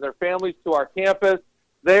prospect and their families to our campus.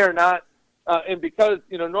 They are not, and because,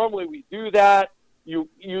 normally we do that, you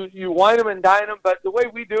wine them and dine them, but the way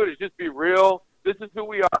we do it is just be real. This is who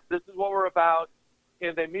we are. This is what we're about.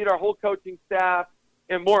 And they meet our whole coaching staff.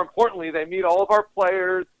 And more importantly, they meet all of our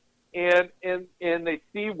players. and they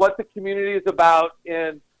see what the community is about.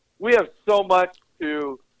 And we have so much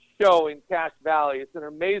to show in Cache Valley. It's an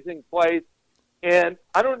amazing place. And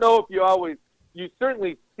I don't know if you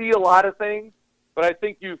certainly see a lot of things, but I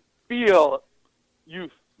think you feel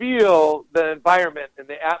the environment and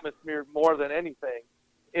the atmosphere more than anything.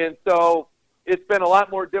 And so it's been a lot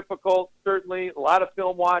more difficult, certainly, a lot of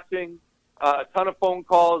film watching, a ton of phone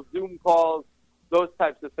calls, Zoom calls, those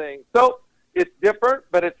types of things. So it's different,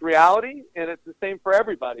 but it's reality, and it's the same for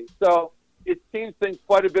everybody. So it's changed things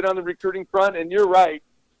quite a bit on the recruiting front, and you're right,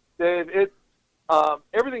 Dave. It's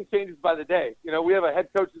everything changes by the day. We have a head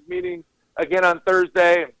coaches meeting again on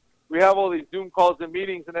Thursday, and we have all these Zoom calls and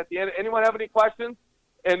meetings, and at the end, anyone have any questions?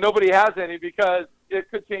 And nobody has any because it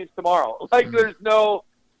could change tomorrow. There's no,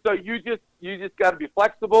 so you just got to be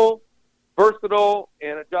flexible, versatile,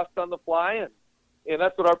 and adjust on the fly, and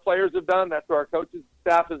that's what our players have done. That's what our coaches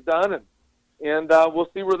staff has done, and we'll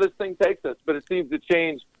see where this thing takes us. But it seems to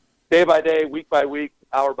change day by day, week by week,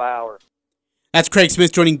 hour by hour. That's Craig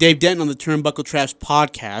Smith joining Dave Denton on the Turnbuckle Trash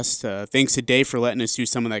podcast. Thanks to Dave for letting us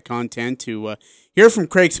use some of that content to hear from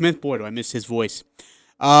Craig Smith. Boy, do I miss his voice.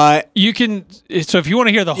 You can, so if you want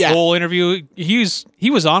to hear the whole interview, he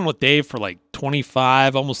was on with Dave for like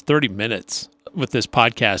 25, almost 30 minutes with this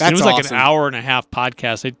podcast. That's it was awesome. like an hour and a half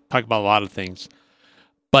podcast. They talk about a lot of things.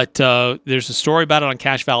 But there's a story about it on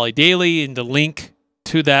Cache Valley Daily and the link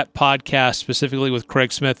to that podcast specifically with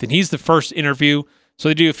Craig Smith. And he's the first interview. So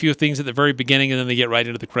they do a few things at the very beginning and then they get right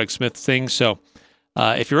into the Craig Smith thing. So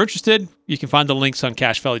if you're interested, you can find the links on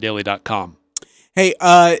CacheValleyDaily.com.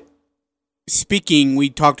 Hey, speaking, we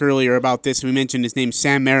talked earlier about this. We mentioned his name,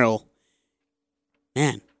 Sam Merrill.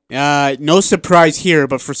 Man, no surprise here,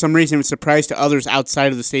 but for some reason it was a surprise to others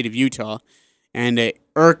outside of the state of Utah. And it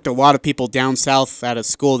irked a lot of people down south at a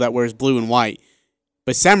school that wears blue and white.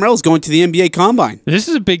 But Sam Merrill's going to the NBA Combine. This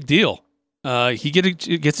is a big deal. He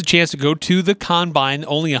gets a chance to go to the Combine.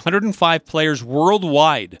 Only 105 players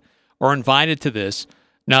worldwide are invited to this.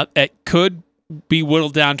 Now, it could be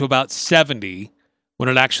whittled down to about 70 when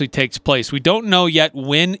it actually takes place. We don't know yet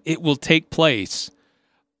when it will take place,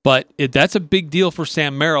 but that's a big deal for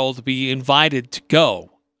Sam Merrill to be invited to go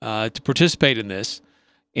to participate in this.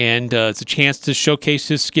 And it's a chance to showcase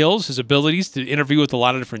his skills, his abilities, to interview with a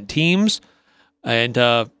lot of different teams, and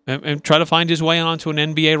try to find his way onto an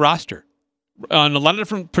NBA roster. And a lot of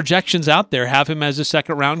different projections out there have him as a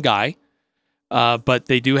second-round guy, but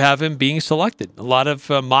they do have him being selected. A lot of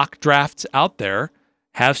mock drafts out there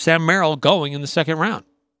have Sam Merrill going in the second round.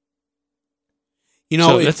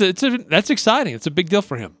 So that's exciting. It's a big deal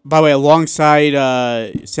for him. By the way, alongside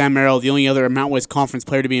Sam Merrill, the only other Mountain West Conference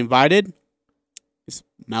player to be invited is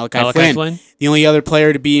Malachi Flynn. The only other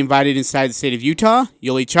player to be invited inside the state of Utah,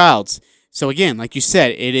 Yoli Childs. So again, like you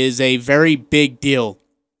said, it is a very big deal.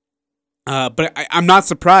 But I'm not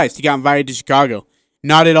surprised he got invited to Chicago.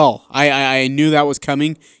 Not at all. I knew that was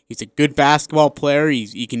coming. He's a good basketball player.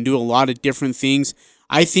 He can do a lot of different things.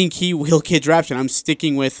 I think he will get drafted. I'm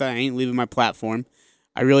sticking with I ain't leaving my platform.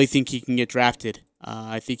 I really think he can get drafted.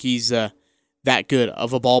 I think he's that good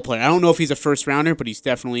of a ball player. I don't know if he's a first rounder, but he's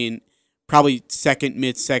definitely in probably second,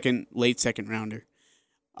 mid-second, late second rounder.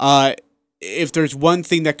 If there's one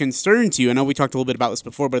thing that concerns you, I know we talked a little bit about this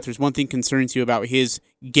before, but if there's one thing concerns you about his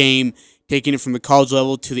game, taking it from the college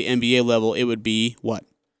level to the NBA level, it would be what?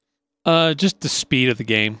 Just the speed of the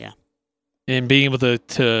game. Yeah. And being able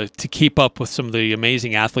to keep up with some of the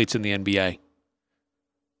amazing athletes in the NBA.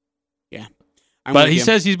 Yeah. But he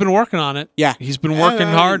says he's been working on it. Yeah. He's been working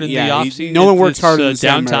hard in the offseason. No one works harder than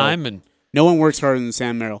Sam Merrill. Downtime. No one works harder than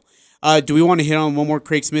Sam Merrill. Do we want to hit on one more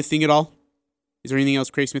Craig Smith thing at all? Is there anything else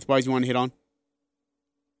Craig Smith-wise you want to hit on?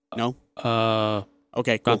 No?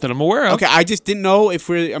 Okay, cool. Not that I'm aware of. Okay, I just didn't know if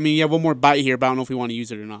you have one more bite here, but I don't know if we want to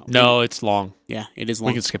use it or not. No, it's long. Yeah, it is long.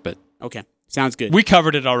 We can skip it. Okay, sounds good. We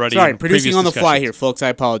covered it already. Sorry, producing on the fly here, folks. I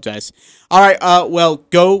apologize. All right, well,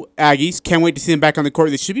 go Aggies. Can't wait to see them back on the court.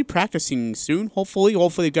 They should be practicing soon, hopefully.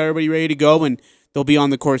 Hopefully they've got everybody ready to go, and they'll be on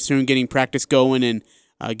the court soon, getting practice going and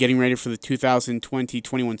getting ready for the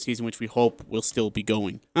 2020-21 season, which we hope will still be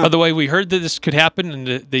going. By the way, we heard that this could happen, and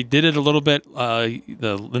they did it a little bit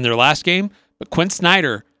in their last game. But Quinn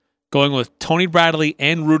Snyder going with Tony Bradley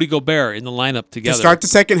and Rudy Gobert in the lineup together. To start the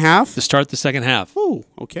second half? Oh,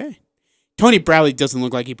 okay. Tony Bradley doesn't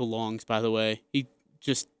look like he belongs, by the way. He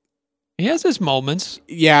has his moments.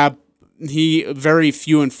 Yeah, he very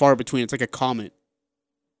few and far between. It's like a comet.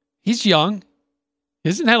 He's young. He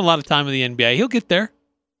hasn't had a lot of time in the NBA. He'll get there.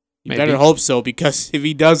 You better hope so, because if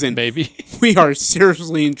he doesn't, we are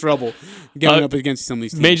seriously in trouble going up against some of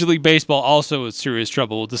these teams. Major League Baseball also is serious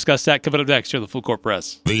trouble. We'll discuss that coming up next here on the Full Court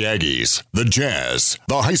Press. The Aggies, the Jazz,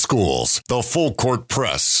 the high schools, the Full Court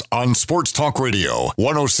Press on Sports Talk Radio,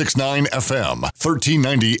 106.9 FM,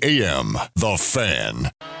 1390 AM, The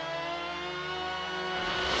Fan.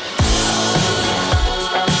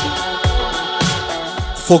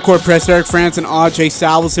 Full Court Press, Eric Frandsen Ajay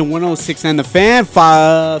Salvesen, 106.9 The Fan.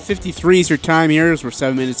 5:53 is your time here as we're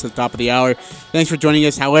 7 minutes to the top of the hour. Thanks for joining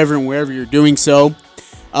us, however and wherever you're doing so.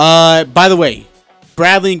 By the way,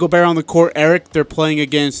 Bradley and Gobert on the court. Eric, they're playing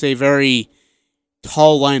against a very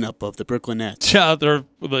tall lineup of the Brooklyn Nets. Yeah, the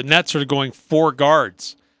Nets are going 4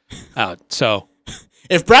 guards out. So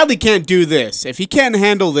if Bradley can't do this, if he can't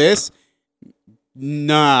handle this, then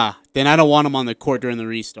I don't want him on the court during the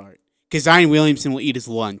restart. Because Zion Williamson will eat his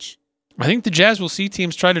lunch. I think the Jazz will see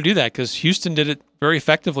teams try to do that because Houston did it very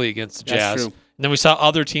effectively against the Jazz. That's true. And then we saw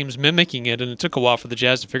other teams mimicking it, and it took a while for the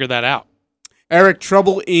Jazz to figure that out. Eric,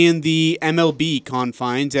 trouble in the MLB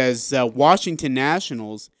confines as Washington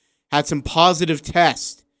Nationals had some positive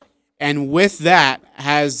tests, and with that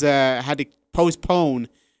has had to postpone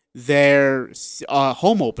their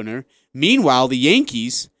home opener. Meanwhile, the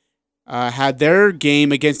Yankees had their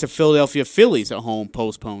game against the Philadelphia Phillies at home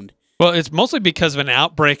postponed. Well, it's mostly because of an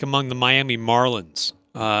outbreak among the Miami Marlins.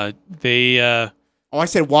 I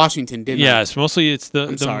said Washington, didn't I? Yes, mostly it's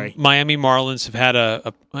the Miami Marlins have had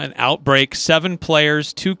an outbreak. 7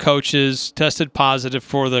 players, 2 coaches tested positive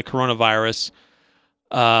for the coronavirus.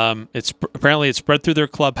 Apparently it spread through their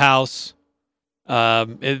clubhouse.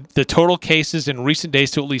 The total cases in recent days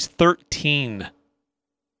to at least 13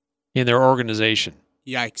 in their organization.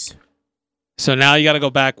 Yikes. So now you got to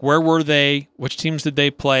go back. Where were they? Which teams did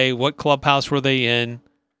they play? What clubhouse were they in?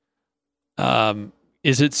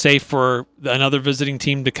 Is it safe for another visiting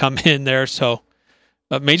team to come in there? So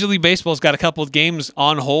Major League Baseball's got a couple of games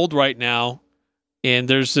on hold right now, and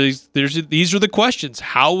these are the questions.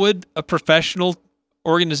 How would a professional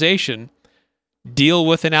organization deal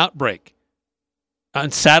with an outbreak?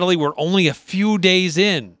 And sadly, we're only a few days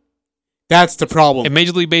in. That's the problem. And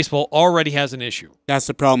Major League Baseball already has an issue. That's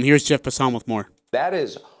the problem. Here's Jeff Passan with more. That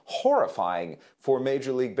is horrifying for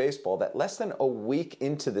Major League Baseball that less than a week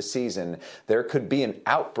into the season, there could be an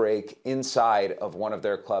outbreak inside of one of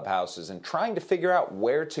their clubhouses, and trying to figure out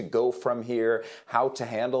where to go from here, how to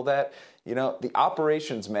handle that. You know, the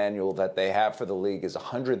operations manual that they have for the league is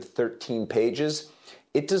 113 pages.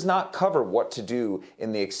 It does not cover what to do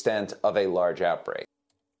in the extent of a large outbreak.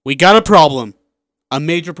 We got a problem. A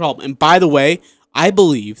major problem. And by the way, I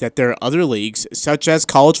believe that there are other leagues, such as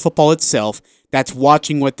college football itself, that's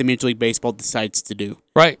watching what the Major League Baseball decides to do.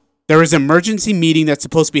 Right. There is an emergency meeting that's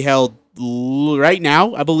supposed to be held right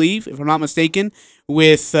now, I believe, if I'm not mistaken,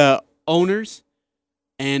 with owners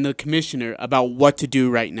and the commissioner about what to do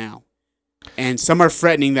right now. And some are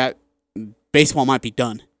threatening that baseball might be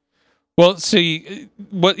done. Well, see,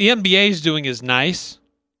 what the NBA is doing is nice,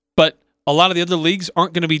 but a lot of the other leagues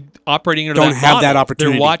aren't going to be operating under Don't have that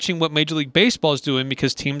opportunity. They're watching what Major League Baseball is doing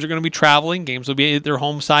because teams are going to be traveling. Games will be at their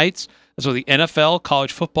home sites. So the NFL,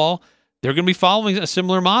 college football, they're going to be following a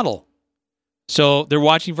similar model. So they're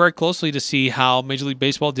watching very closely to see how Major League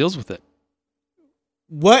Baseball deals with it.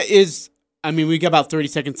 We got about 30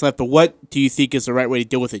 seconds left, but what do you think is the right way to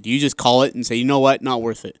deal with it? Do you just call it and say, you know what, not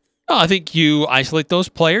worth it? No, I think you isolate those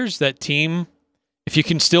players, that team, if you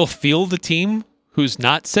can still feel the team who's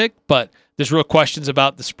not sick, but there's real questions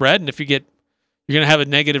about the spread, and if you're going to have a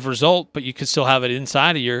negative result, but you can still have it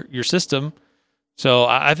inside of your system. So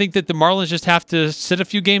I think that the Marlins just have to sit a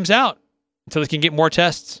few games out until they can get more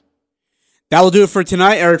tests. That will do it for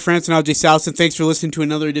tonight. Eric Frandsen Ajay Salvesen, thanks for listening to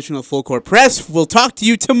another edition of Full Court Press. We'll talk to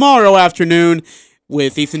you tomorrow afternoon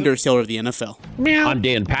with Ethan Dursteller of the NFL. Meow. I'm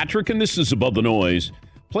Dan Patrick, and this is Above the Noise.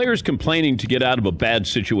 Players complaining to get out of a bad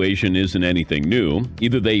situation isn't anything new.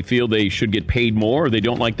 Either they feel they should get paid more, or they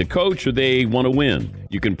don't like the coach, or they want to win.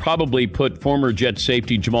 You can probably put former Jet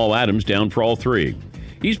safety Jamal Adams down for all three.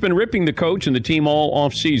 He's been ripping the coach and the team all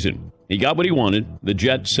offseason. He got what he wanted. The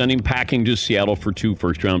Jets sent him packing to Seattle for 2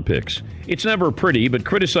 first-round picks. It's never pretty, but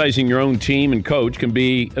criticizing your own team and coach can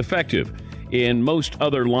be effective. In most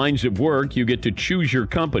other lines of work, you get to choose your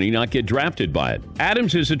company, not get drafted by it.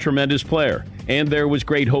 Adams is a tremendous player, and there was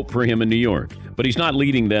great hope for him in New York. But he's not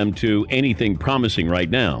leading them to anything promising right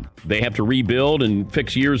now. They have to rebuild and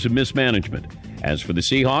fix years of mismanagement. As for the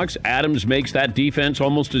Seahawks, Adams makes that defense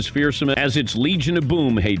almost as fearsome as its Legion of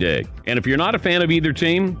Boom heyday. And if you're not a fan of either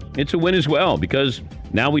team, it's a win as well, because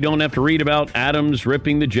now we don't have to read about Adams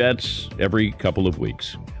ripping the Jets every couple of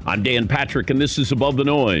weeks. I'm Dan Patrick, and this is Above the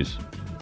Noise.